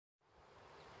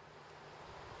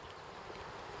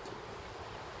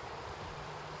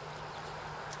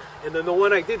And then the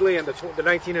one I did land, the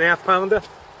 19.5 pounder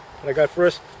that I got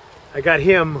first, I got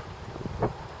him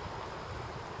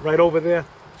right over there.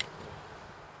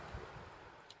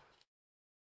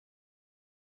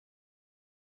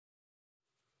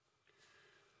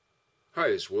 Hi,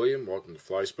 it's William. Welcome to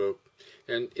FlySpoke.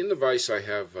 And in the vise I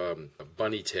have a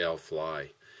bunny tail fly.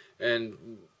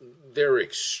 And they're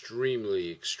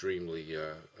extremely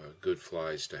good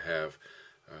flies to have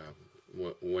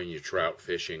when you're trout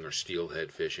fishing or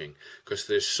steelhead fishing, because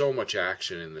there's so much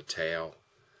action in the tail.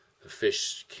 The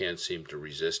fish can't seem to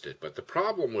resist it. But the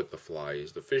problem with the fly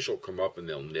is the fish will come up and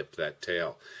they'll nip that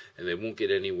tail, and they won't get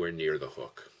anywhere near the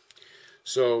hook.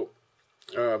 So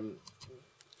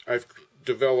I've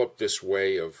developed this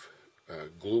way of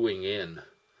gluing in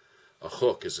a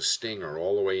hook as a stinger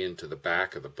all the way into the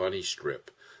back of the bunny strip,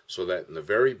 so that in the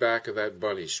very back of that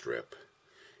bunny strip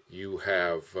you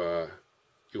have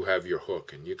your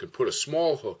hook, and you can put a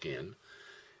small hook in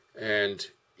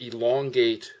and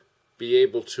be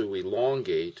able to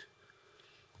elongate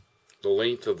the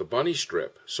length of the bunny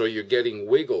strip, so you're getting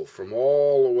wiggle from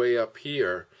all the way up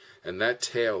here, and that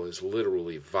tail is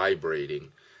literally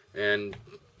vibrating. And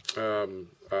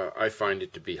I find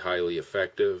it to be highly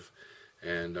effective,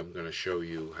 and I'm going to show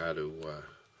you how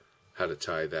to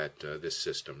tie this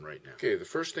system right now. Okay, the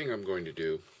first thing I'm going to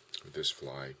do with this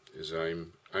fly is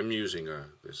I'm using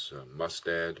this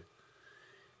mustad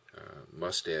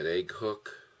egg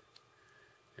hook,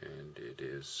 and it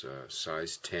is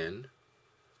size 10.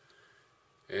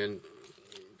 And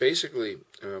basically,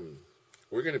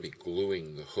 we're going to be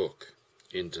gluing the hook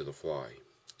into the fly.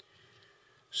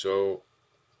 So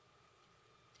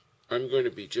I'm going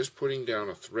to be just putting down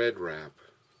a thread wrap,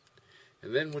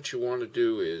 and then what you want to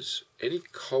do is any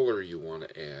color you want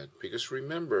to add, because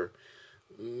remember,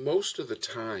 most of the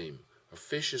time a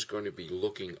fish is going to be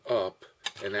looking up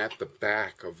and at the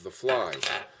back of the fly.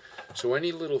 So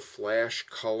any little flash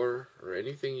color or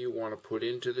anything you want to put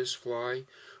into this fly,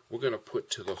 we're going to put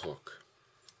to the hook.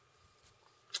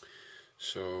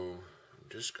 So I'm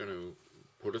just going to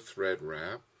put a thread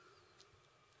wrap.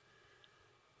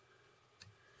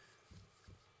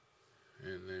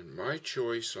 And then my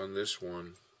choice on this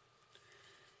one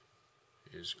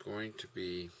is going to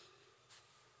be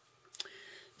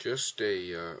just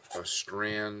a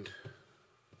strand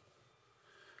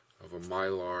of a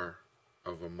mylar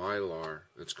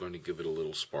that's going to give it a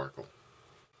little sparkle.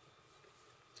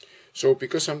 So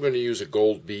because I'm going to use a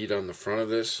gold bead on the front of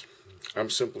this,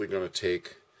 I'm simply going to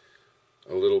take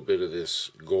a little bit of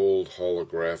this gold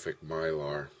holographic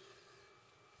mylar,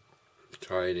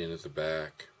 tie it in at the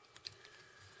back.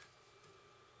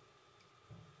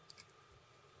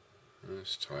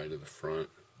 Let's tie to the front.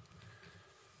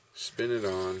 Spin it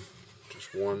on.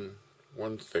 Just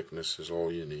one thickness is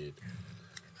all you need.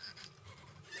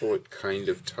 Pull it kind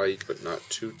of tight, but not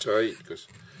too tight, because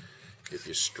if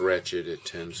you stretch it, it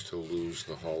tends to lose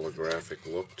the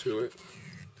holographic look to it.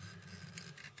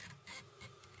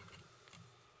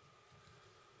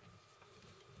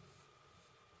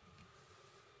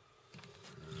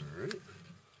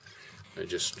 I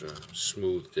just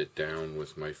smoothed it down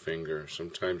with my finger.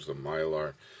 Sometimes the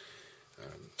mylar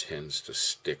tends to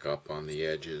stick up on the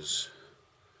edges.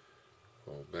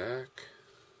 Pull back.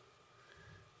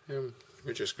 And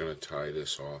we're just going to tie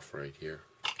this off right here.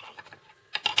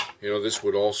 You know, this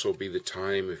would also be the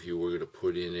time if you were to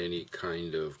put in any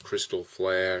kind of crystal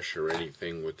flash or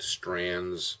anything with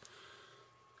strands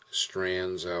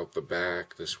out the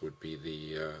back. This would be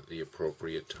the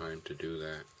appropriate time to do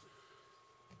that.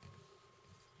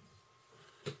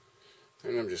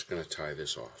 And I'm just going to tie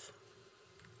this off.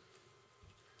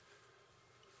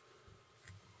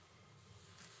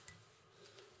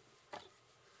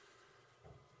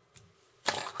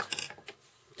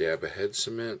 Dab of head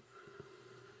cement.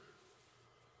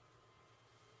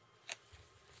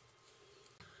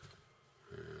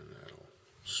 And that'll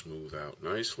smooth out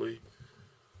nicely.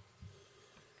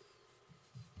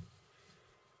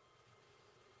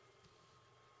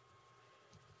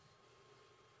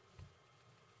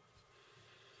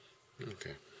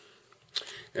 Okay,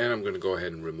 and I'm going to go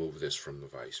ahead and remove this from the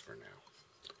vise for now.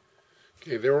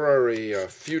 Okay, there are a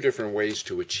few different ways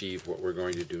to achieve what we're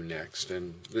going to do next,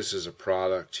 and this is a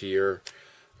product here,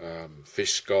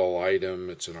 fish skull item.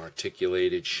 It's an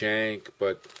articulated shank,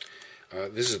 but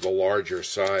this is the larger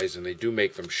size, and they do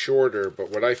make them shorter, but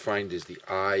what I find is the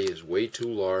eye is way too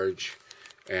large,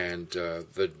 and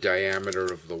the diameter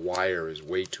of the wire is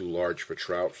way too large for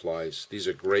trout flies. These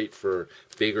are great for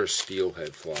bigger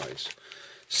steelhead flies.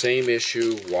 Same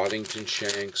issue, Waddington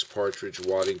shanks, partridge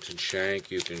Waddington shank.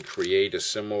 You can create a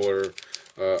similar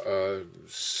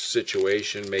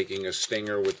situation making a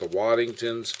stinger with the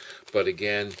Waddingtons, but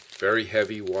again, very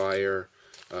heavy wire,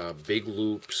 big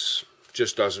loops,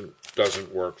 just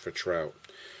doesn't work for trout.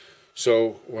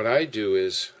 So what I do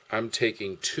is I'm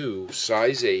taking two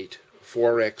size 8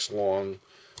 4x long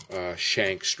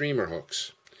shank streamer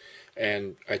hooks,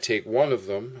 and I take one of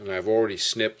them, and I've already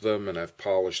snipped them and I've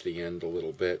polished the end a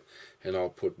little bit, and I'll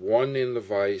put one in the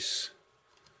vise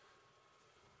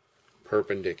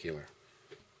perpendicular.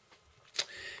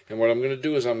 And what I'm going to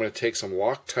do is I'm going to take some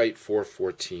Loctite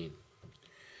 414,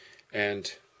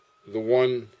 and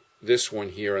this one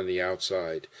here on the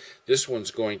outside, this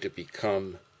one's going to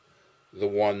become the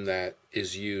one that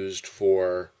is used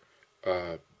for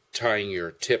tying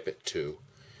your tippet to.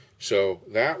 So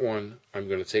that one, I'm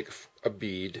going to take a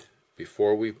bead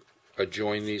before we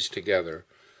join these together.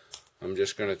 I'm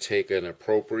just going to take an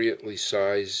appropriately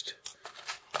sized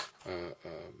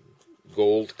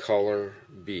gold color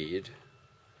bead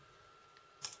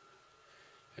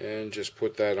and just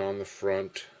put that on the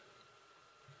front.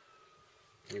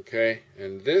 Okay,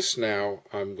 and this now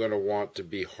I'm going to want to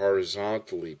be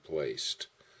horizontally placed.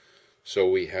 So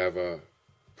we have a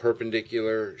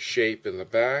perpendicular shape in the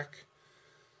back,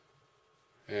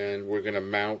 and we're going to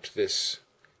mount these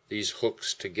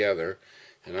hooks together.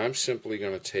 And I'm simply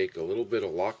going to take a little bit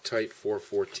of Loctite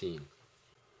 414.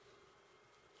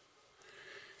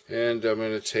 And I'm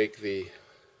going to take this,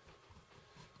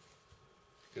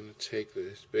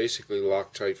 basically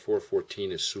Loctite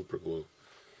 414 is super glue.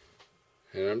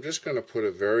 And I'm just going to put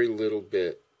a very little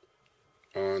bit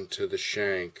onto the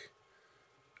shank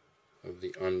of the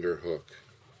underhook.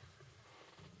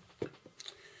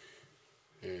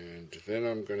 And then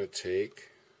I'm going to take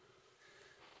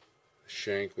the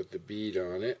shank with the bead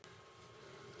on it.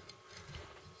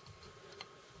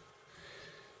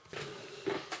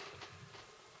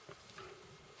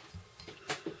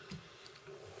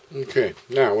 Okay,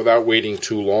 now without waiting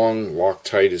too long,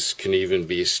 Loctite can even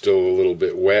be still a little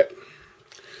bit wet.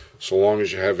 So long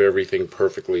as you have everything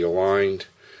perfectly aligned,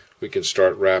 we can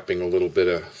start wrapping a little bit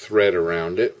of thread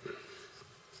around it.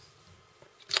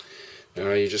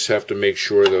 Now you just have to make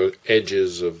sure the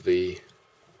edges of the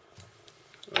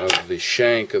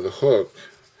shank of the hook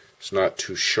is not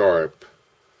too sharp,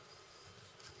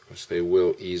 because they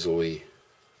will easily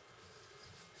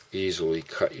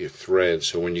cut your thread.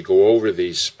 So when you go over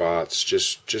these spots,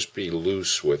 just be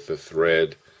loose with the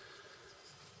thread.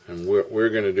 And what we're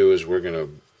going to do is we're going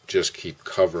to just keep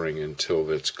covering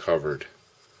until it's covered.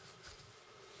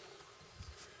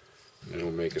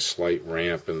 It'll make a slight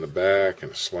ramp in the back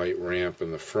and a slight ramp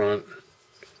in the front.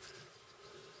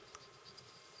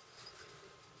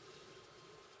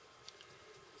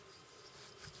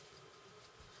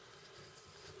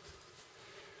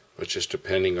 But just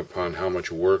depending upon how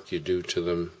much work you do to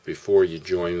them before you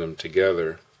join them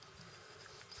together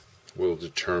will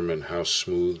determine how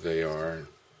smooth they are.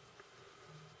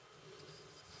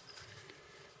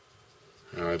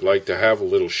 Now, I'd like to have a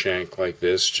little shank like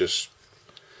this, just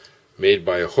made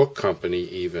by a hook company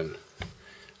even.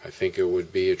 I think it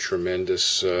would be a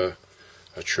tremendous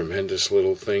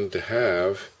little thing to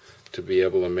have, to be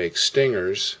able to make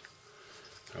stingers.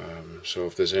 So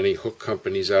if there's any hook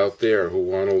companies out there who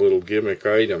want a little gimmick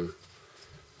item,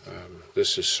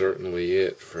 this is certainly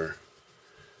it for,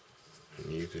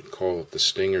 and you could call it the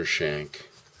stinger shank.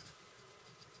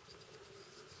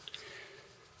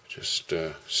 Just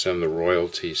send the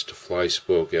royalties to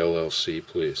FlySpoke LLC,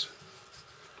 please.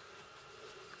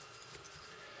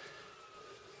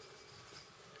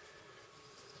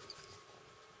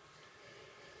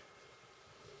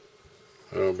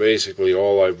 Well, basically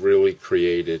all I've really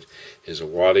created is a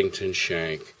Waddington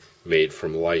shank made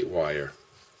from light wire.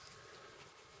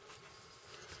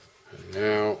 And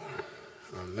now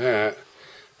on that,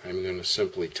 I'm going to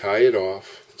simply tie it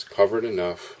off. It's covered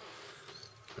enough.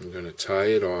 I'm going to tie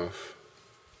it off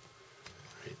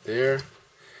right there,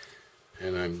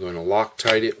 and I'm going to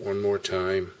Loctite it one more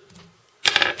time.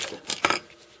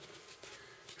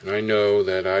 And I know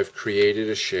that I've created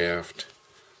a shaft.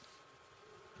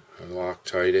 I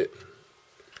Loctite it,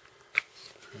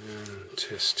 and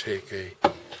just take a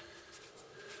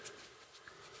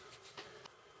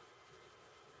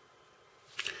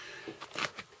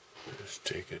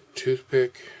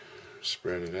toothpick,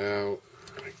 spread it out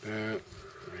like that,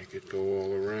 make it go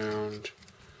all around.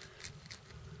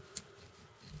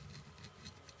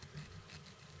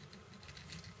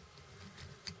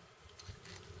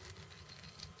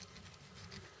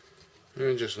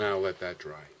 And just now let that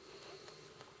dry.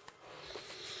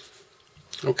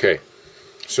 Okay,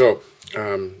 so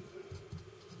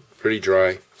pretty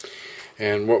dry,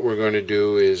 And what we're going to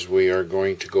do is we are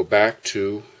going to go back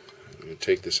to, I'm going to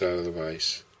take this out of the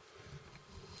vise,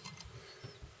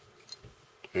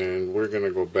 and we're going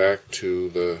to go back to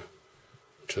the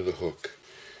hook.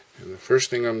 And the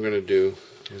first thing I'm going to do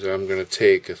is I'm going to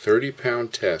take a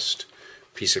 30-pound test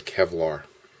piece of Kevlar.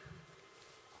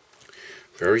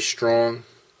 Very strong,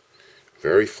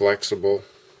 very flexible.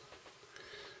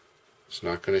 It's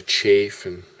not going to chafe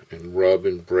and rub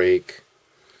and break.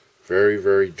 Very,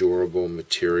 very durable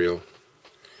material.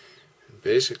 And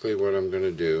basically what I'm going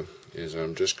to do is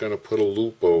I'm just going to put a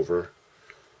loop over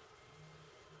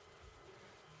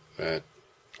that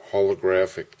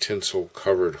holographic tinsel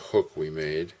covered hook we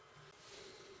made.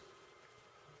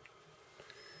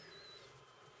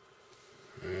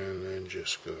 And then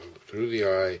just go through the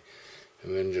eye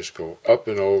and then just go up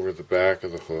and over the back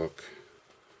of the hook.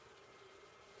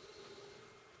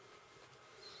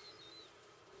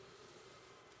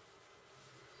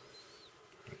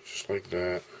 Just like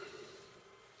that.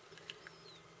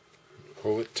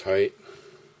 Pull it tight.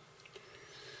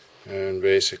 And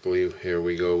basically, here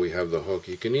we go, we have the hook.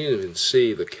 You can even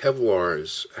see the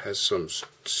Kevlar has some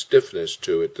stiffness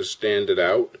to it to stand it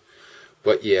out,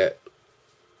 but yet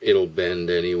it'll bend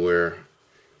anywhere.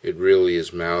 It really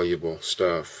is malleable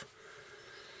stuff.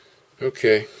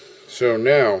 Okay, so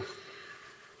now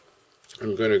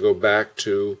I'm going to go back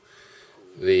to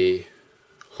the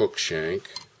hook shank,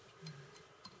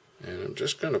 and I'm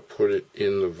just going to put it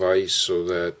in the vise so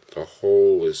that the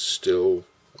hole is still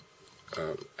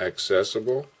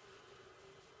accessible.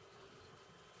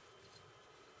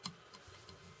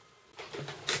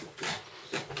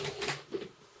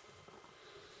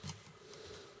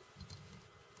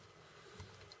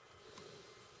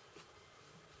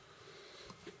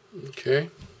 Okay,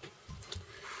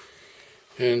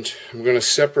 and I'm going to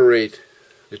separate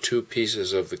the two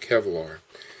pieces of the Kevlar,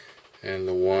 and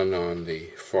the one on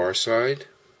the far side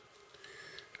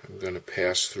I'm going to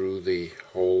pass through the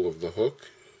hole of the hook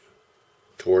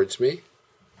towards me,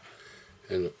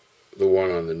 and the one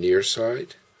on the near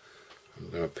side I'm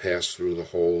going to pass through the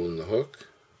hole in the hook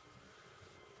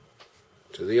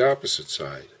to the opposite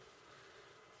side.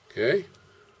 Okay,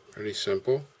 pretty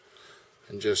simple.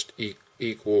 And just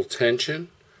equal tension,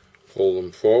 pull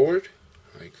them forward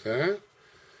like that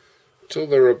until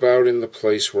they're about in the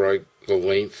place where the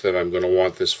length that I'm going to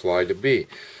want this fly to be.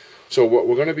 So what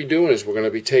we're going to be doing is we're going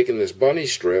to be taking this bunny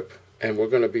strip and we're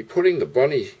going to be putting the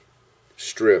bunny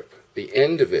strip, the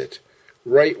end of it,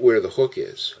 right where the hook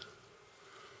is,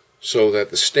 so that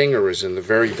the stinger is in the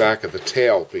very back of the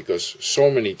tail, because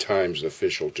so many times the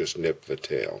fish will just nip the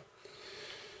tail.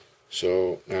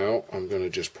 So now I'm going to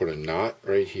just put a knot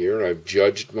right here. I've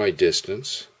judged my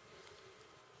distance,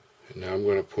 and now I'm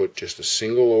going to put just a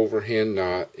single overhand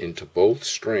knot into both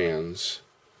strands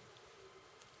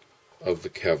of the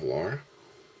Kevlar,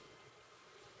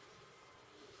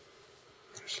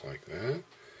 just like that.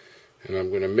 And I'm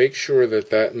going to make sure that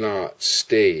that knot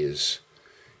stays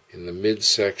in the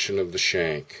midsection of the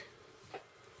shank,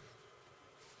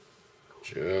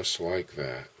 just like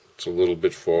that. It's a little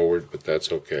bit forward, but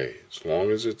that's okay. As long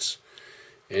as it's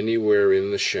anywhere in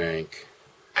the shank.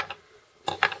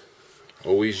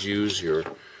 Always use your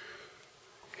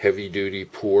heavy-duty,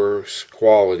 poor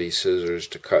quality scissors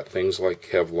to cut things like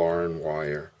Kevlar and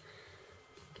wire.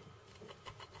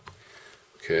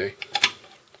 Okay.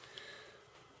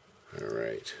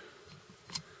 Alright.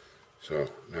 So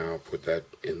now put that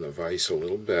in the vise a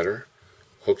little better.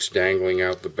 Hook's dangling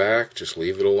out the back, just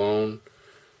leave it alone.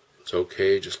 It's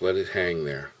okay, just let it hang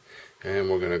there. And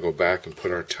we're going to go back and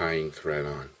put our tying thread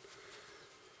on.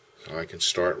 So I can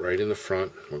start right in the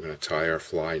front. We're going to tie our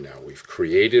fly now. We've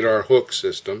created our hook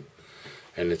system,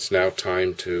 and it's now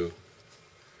time to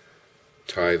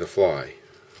tie the fly.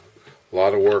 A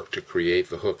lot of work to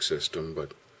create the hook system,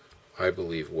 but I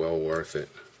believe well worth it.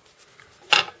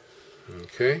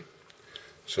 Okay,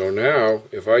 so now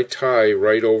if I tie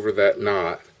right over that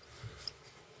knot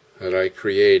that I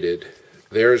created,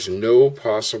 there's no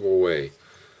possible way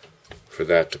for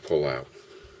that to pull out.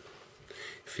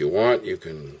 If you want, you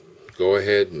can go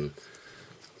ahead and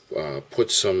put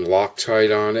some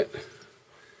Loctite on it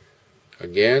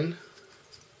again,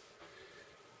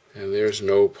 and there's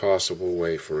no possible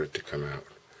way for it to come out.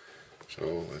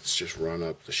 So let's just run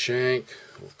up the shank.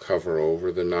 We'll cover over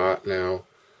the knot now.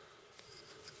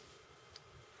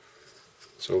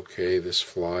 It's okay, this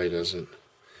fly doesn't,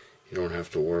 you don't have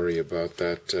to worry about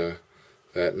that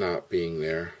that knot being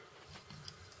there.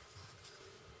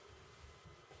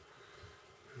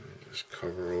 Just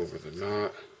cover over the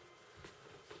knot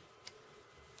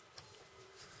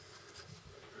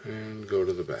and go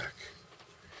to the back.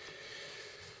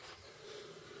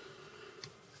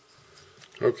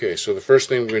 Okay, so the first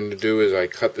thing we're going to do is I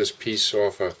cut this piece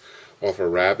off a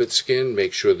rabbit skin,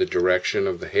 make sure the direction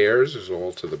of the hairs is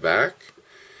all to the back,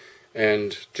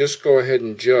 and just go ahead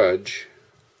and judge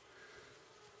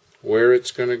where it's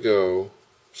going to go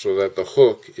so that the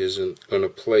hook isn't going to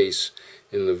place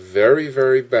in the very,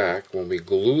 very back. When we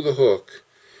glue the hook,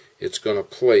 it's going to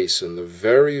place in the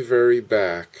very, very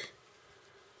back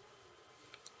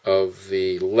of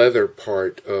the leather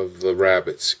part of the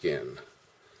rabbit skin.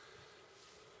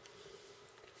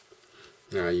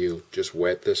 Now you just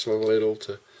wet this a little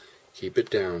to keep it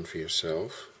down for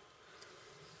yourself.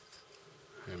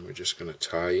 And we're just going to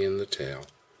tie in the tail.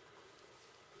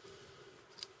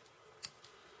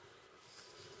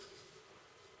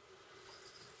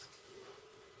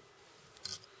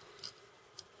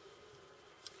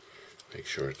 Make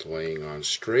sure it's laying on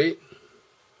straight.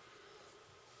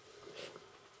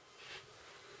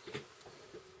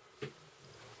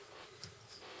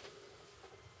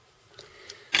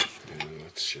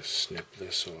 Let's just snip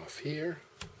this off here.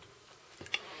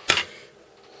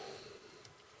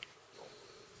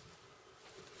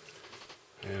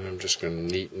 And I'm just going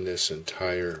to neaten this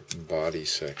entire body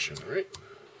section, all right?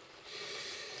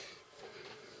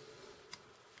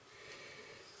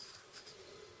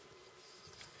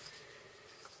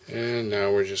 And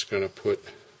now we're just going to put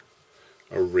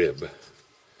a rib.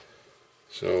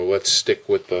 So let's stick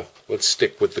with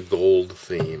the gold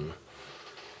theme.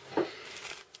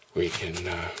 We can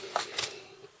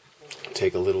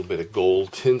take a little bit of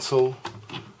gold tinsel.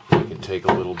 We can take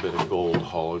a little bit of gold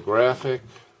holographic.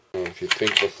 If you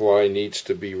think the fly needs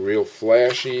to be real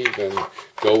flashy, then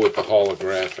go with the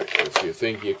holographic. If you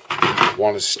think you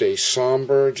want to stay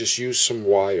somber, just use some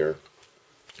wire,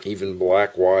 even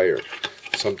black wire,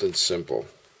 something simple.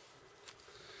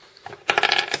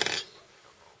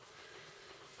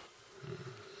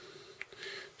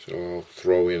 So I'll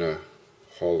throw in a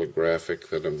holographic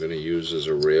that I'm going to use as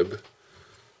a rib.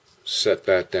 Set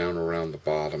that down around the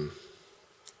bottom.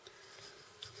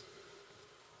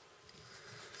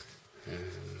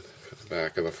 And for the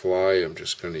back of the fly, I'm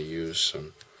just going to use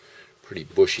some pretty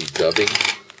bushy dubbing.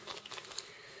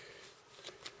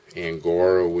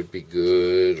 Angora would be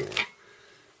good, or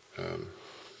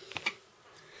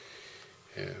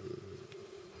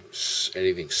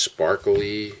anything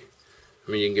sparkly.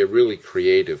 I mean, you can get really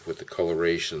creative with the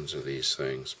colorations of these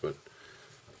things, but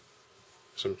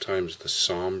sometimes the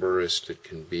somberest it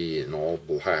can be in all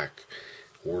black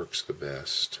works the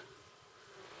best.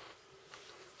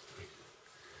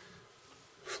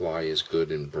 Fly is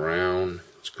good in brown,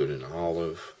 it's good in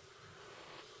olive.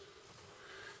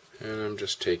 And I'm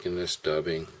just taking this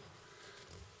dubbing,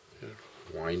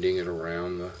 winding it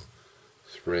around the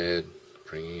thread,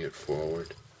 bringing it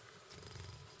forward.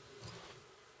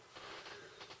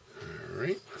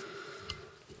 Alright.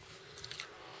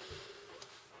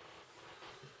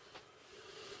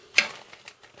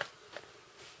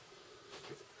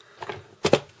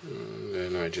 And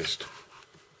then I just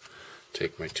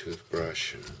take my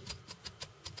toothbrush and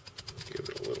give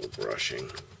it a little brushing.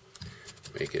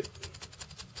 Make it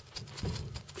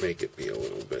be a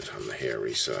little bit on the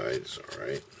hairy sides,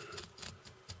 alright.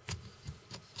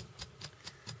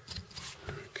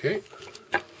 Okay.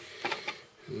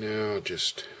 Now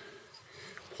just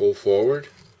pull forward,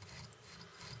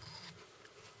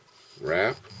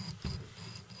 wrap,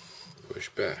 push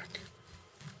back,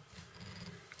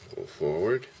 pull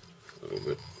forward, a little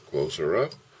bit closer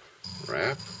up,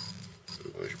 wrap,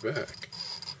 and push back,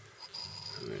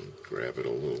 and then grab it a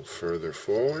little further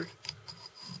forward,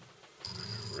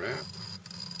 wrap,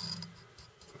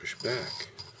 push back,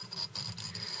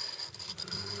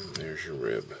 and there's your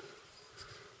rib.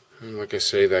 And like I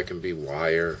say, that can be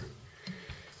wire.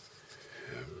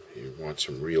 You want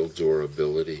some real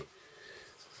durability.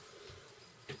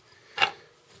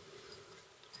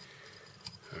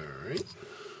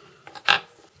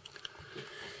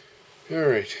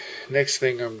 Alright, next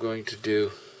thing I'm going to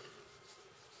do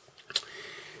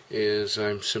is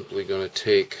I'm simply going to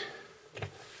take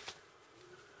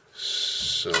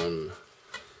some,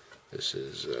 this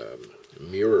is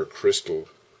mirror crinkle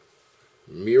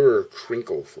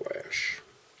flash,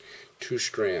 2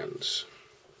 strands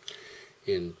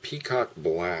in peacock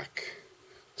black.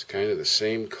 It's kind of the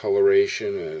same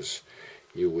coloration as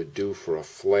you would do for a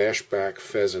flashback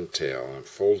pheasant tail. I'm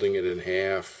folding it in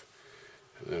half,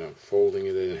 and then I'm folding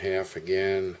it in half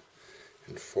again,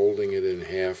 and folding it in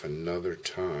half another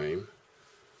time.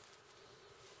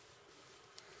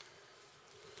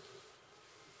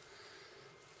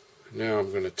 Now I'm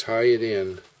going to tie it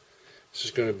in. This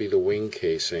is going to be the wing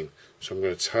casing, so I'm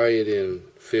going to tie it in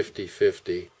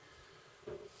 50-50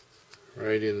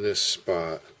 right in this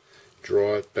spot,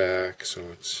 draw it back so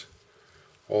it's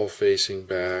all facing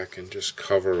back and just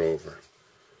cover over.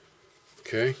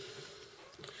 Okay?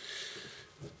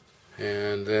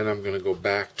 And then I'm going to go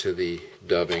back to the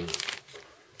dubbing,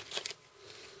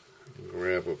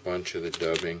 grab a bunch of the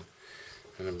dubbing,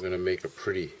 and I'm going to make a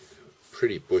pretty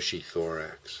bushy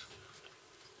thorax.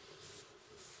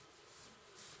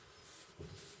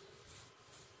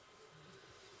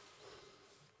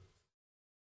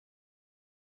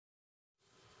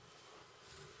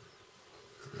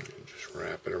 Just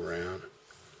wrap it around.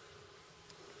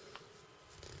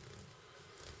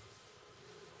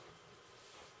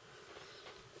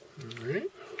 Alright,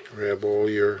 grab all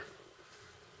your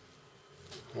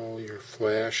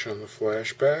flash on the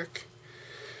flashback,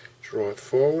 draw it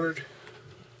forward,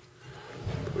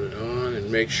 put it on,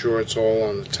 and make sure it's all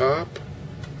on the top.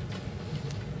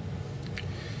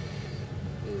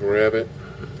 And grab it.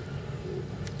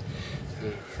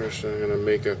 And first I'm going to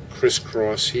make a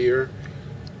crisscross here,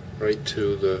 right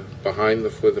to the behind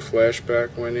where the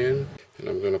flashback went in, and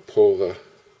I'm going to pull the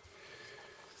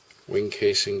wing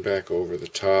casing back over the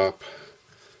top,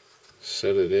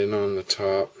 set it in on the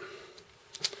top,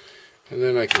 and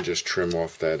then I can just trim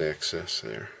off that excess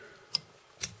there.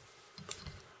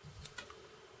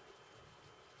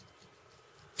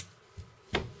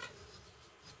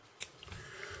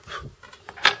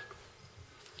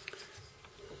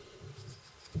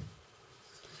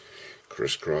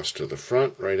 Crisscross to the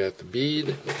front, right at the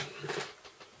bead.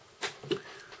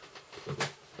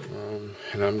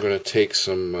 And I'm going to take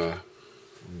some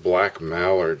black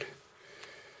mallard.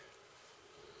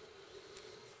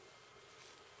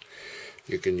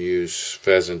 You can use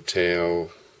pheasant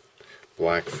tail,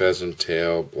 black pheasant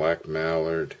tail, black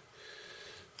mallard.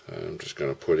 I'm just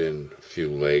going to put in a few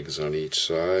legs on each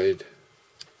side.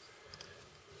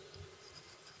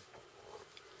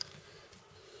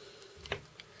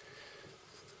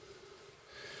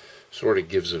 Sort of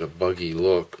gives it a buggy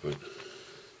look, but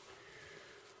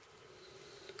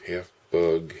half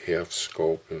bug, half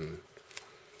sculpin.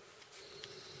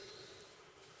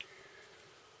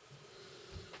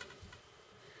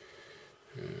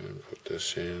 And put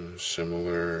this in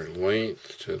similar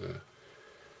length to the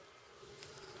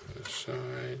other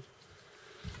side.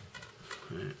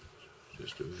 Right.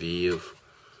 Just a V of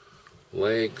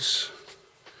legs,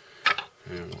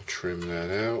 and we'll trim that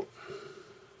out.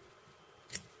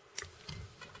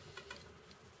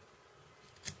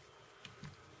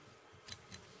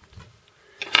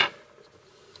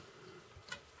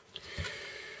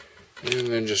 And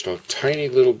then just a tiny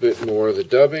little bit more of the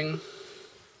dubbing.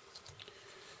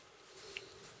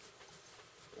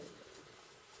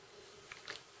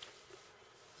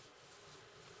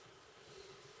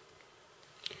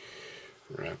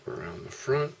 Wrap around the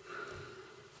front.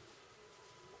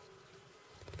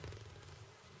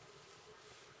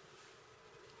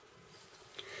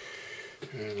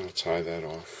 And I'll tie that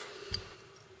off.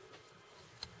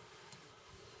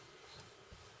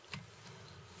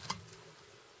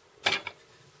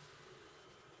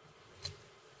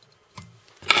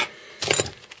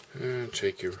 And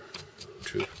take your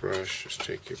toothbrush, just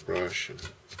take your brush and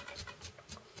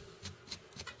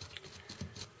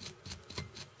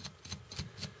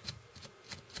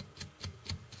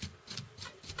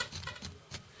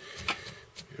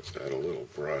give that a little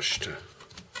brush to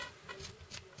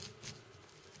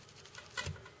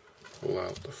pull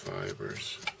out the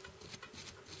fibers.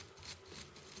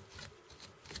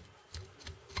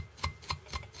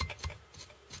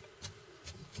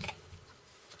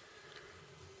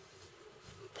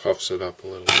 Puffs it up a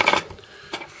little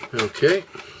bit. Okay,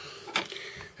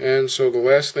 and so the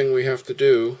last thing we have to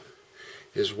do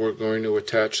is we're going to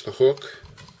attach the hook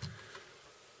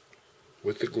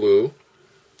with the glue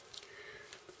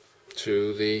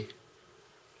to the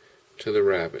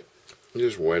rabbit.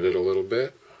 Just wet it a little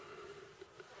bit,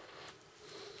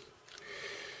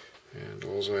 and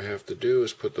all I have to do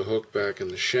is put the hook back in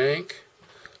the shank,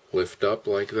 lift up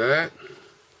like that.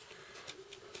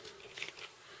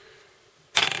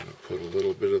 Put a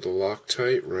little bit of the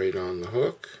Loctite right on the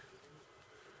hook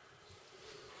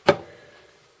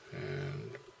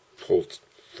and pull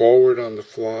forward on the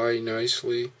fly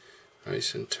nicely,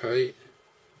 nice and tight,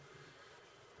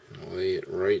 and lay it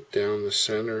right down the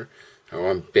center. Now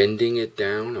I'm bending it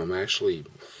down, I'm actually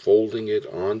folding it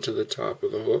onto the top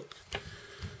of the hook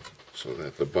so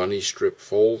that the bunny strip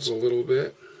folds a little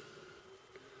bit.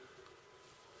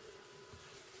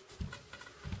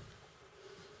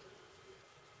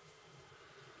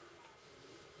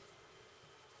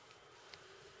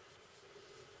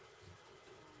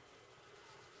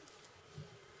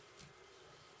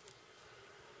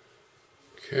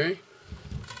 Okay,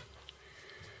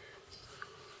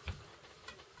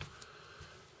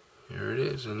 There it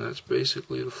is, and that's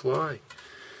basically the fly.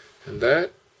 And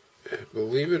that,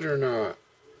 believe it or not,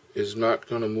 is not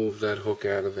going to move that hook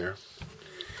out of there.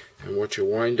 And what you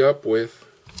wind up with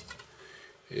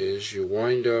is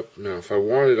now if I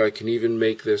wanted, I can even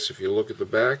make this, if you look at the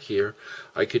back here,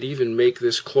 I could even make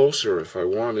this closer if I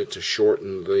wanted to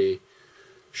shorten the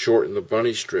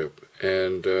bunny strip.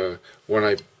 And when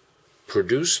I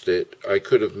produced it, I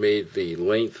could have made the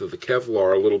length of the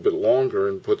Kevlar a little bit longer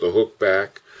and put the hook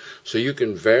back. So you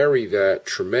can vary that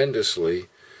tremendously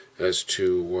as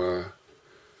to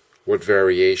what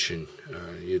variation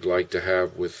you'd like to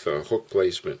have with hook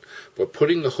placement. But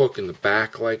putting the hook in the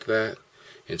back like that,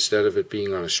 instead of it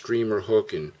being on a streamer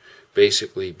hook and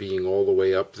basically being all the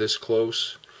way up this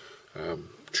close,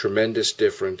 tremendous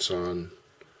difference on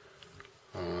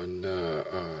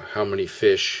how many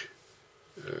fish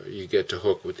you get to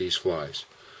hook with these flies.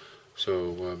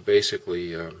 So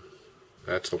basically,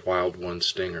 that's the Wilde 1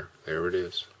 stinger. There it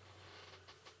is.